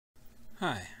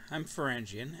Hi, I'm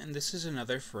Farangian, and this is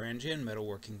another Farangian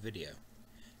metalworking video.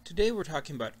 Today we're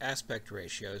talking about aspect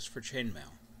ratios for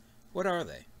chainmail. What are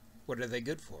they? What are they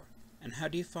good for? And how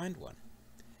do you find one?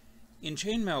 In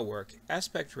chainmail work,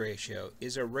 aspect ratio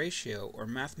is a ratio or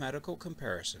mathematical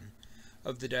comparison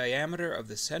of the diameter of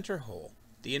the center hole,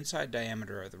 the inside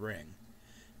diameter of the ring,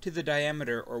 to the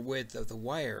diameter or width of the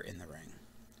wire in the ring.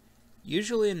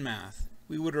 Usually in math,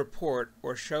 we would report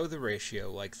or show the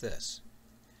ratio like this,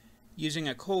 using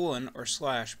a colon or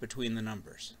slash between the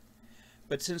numbers.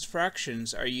 But since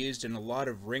fractions are used in a lot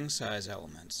of ring size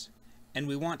elements, and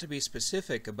we want to be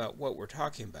specific about what we're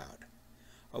talking about,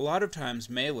 a lot of times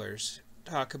mailers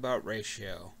talk about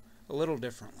ratio a little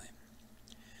differently.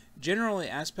 Generally,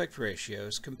 aspect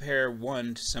ratios compare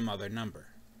one to some other number.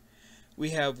 We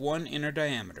have one inner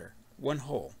diameter, one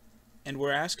hole, and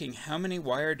we're asking how many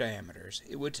wire diameters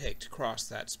it would take to cross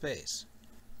that space.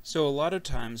 So a lot of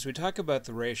times we talk about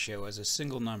the ratio as a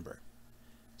single number.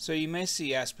 So you may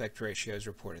see aspect ratios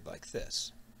reported like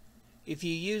this. If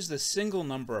you use the single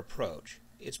number approach,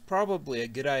 it's probably a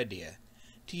good idea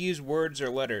to use words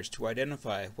or letters to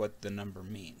identify what the number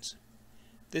means.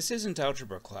 This isn't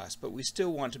algebra class, but we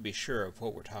still want to be sure of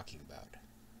what we're talking about.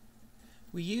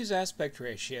 We use aspect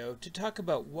ratio to talk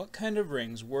about what kind of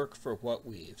rings work for what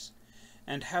weaves,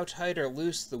 and how tight or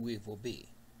loose the weave will be.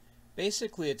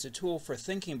 Basically, it's a tool for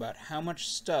thinking about how much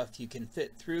stuff you can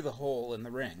fit through the hole in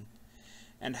the ring,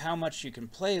 and how much you can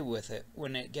play with it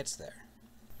when it gets there.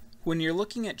 When you're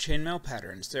looking at chainmail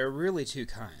patterns, there are really two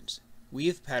kinds: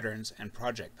 weave patterns and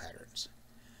project patterns.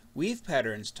 Weave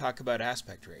patterns talk about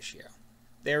aspect ratio.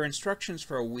 They are instructions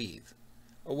for a weave,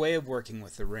 a way of working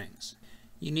with the rings.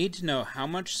 You need to know how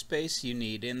much space you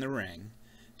need in the ring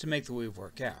to make the weave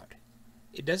work out.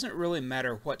 It doesn't really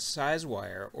matter what size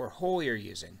wire or hole you're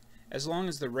using, as long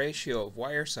as the ratio of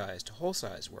wire size to hole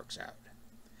size works out.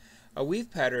 A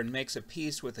weave pattern makes a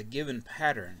piece with a given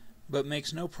pattern, but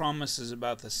makes no promises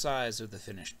about the size of the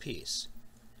finished piece.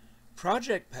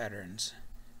 Project patterns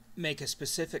make a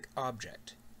specific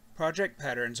object. Project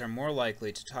patterns are more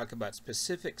likely to talk about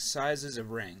specific sizes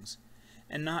of rings,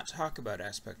 and not talk about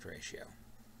aspect ratio.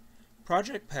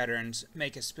 Project patterns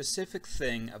make a specific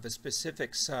thing of a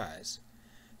specific size,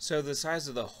 so the size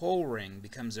of the whole ring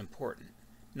becomes important,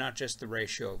 not just the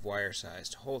ratio of wire size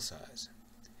to hole size.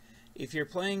 If you're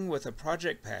playing with a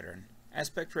project pattern,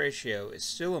 aspect ratio is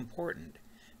still important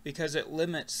because it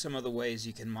limits some of the ways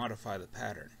you can modify the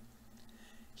pattern.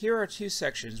 Here are two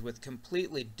sections with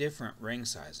completely different ring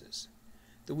sizes.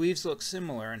 The weaves look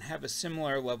similar and have a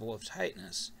similar level of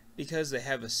tightness because they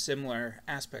have a similar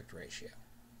aspect ratio.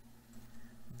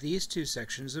 These two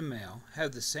sections of mail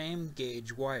have the same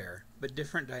gauge wire but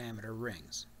different diameter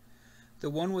rings. The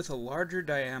one with a larger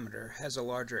diameter has a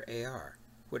larger AR,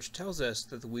 which tells us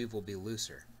that the weave will be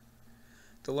looser.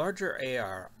 The larger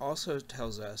AR also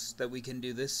tells us that we can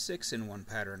do this 6-in-1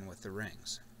 pattern with the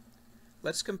rings.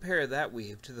 Let's compare that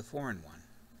weave to the 4-in-1.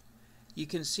 You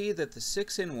can see that the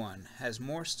 6-in-1 has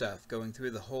more stuff going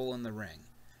through the hole in the ring,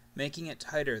 making it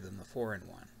tighter than the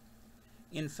 4-in-1.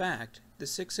 In fact, the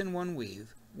 6-in-1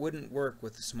 weave wouldn't work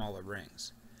with the smaller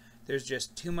rings. There's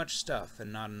just too much stuff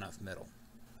and not enough middle.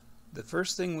 The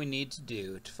first thing we need to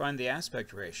do to find the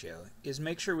aspect ratio is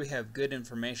make sure we have good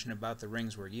information about the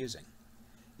rings we're using.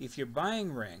 If you're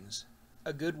buying rings,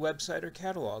 a good website or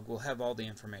catalog will have all the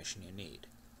information you need.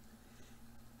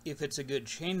 If it's a good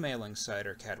chain mailing site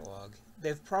or catalog,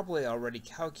 they've probably already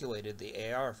calculated the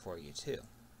AR for you too.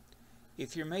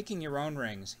 If you're making your own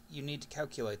rings, you need to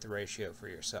calculate the ratio for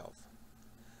yourself.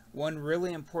 One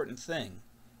really important thing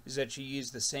is that you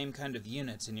use the same kind of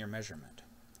units in your measurement.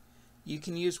 You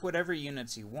can use whatever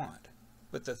units you want,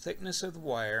 but the thickness of the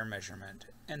wire measurement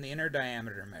and the inner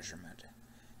diameter measurement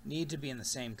need to be in the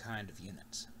same kind of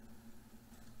units.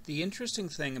 The interesting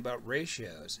thing about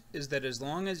ratios is that as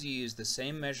long as you use the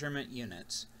same measurement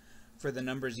units for the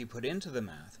numbers you put into the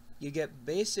math, you get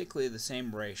basically the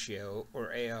same ratio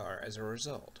or AR as a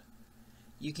result.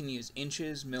 You can use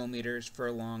inches, millimeters,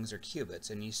 furlongs, or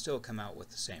cubits and you still come out with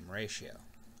the same ratio.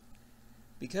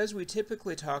 Because we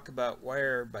typically talk about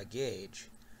wire by gauge,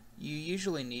 you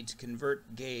usually need to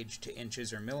convert gauge to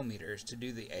inches or millimeters to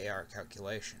do the AR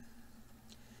calculation.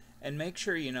 And make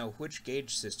sure you know which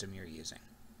gauge system you're using.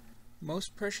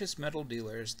 Most precious metal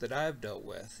dealers that I've dealt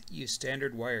with use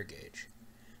standard wire gauge,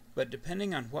 but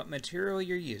depending on what material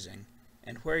you're using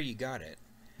and where you got it,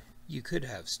 you could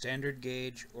have standard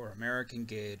gauge or American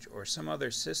gauge or some other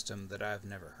system that I've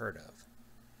never heard of.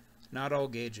 Not all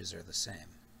gauges are the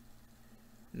same.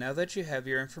 Now that you have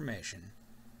your information,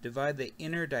 divide the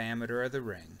inner diameter of the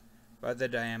ring by the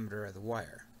diameter of the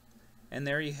wire, and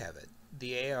there you have it,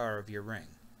 the AR of your ring.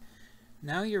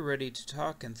 Now you're ready to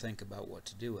talk and think about what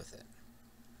to do with it.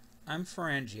 I'm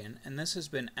Farangian, and this has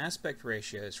been Aspect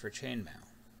Ratios for Chainmail.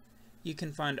 You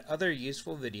can find other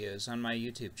useful videos on my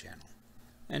YouTube channel.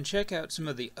 And check out some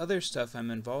of the other stuff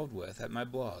I'm involved with at my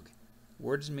blog,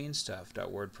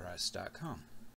 wordsmeanstuff.wordpress.com.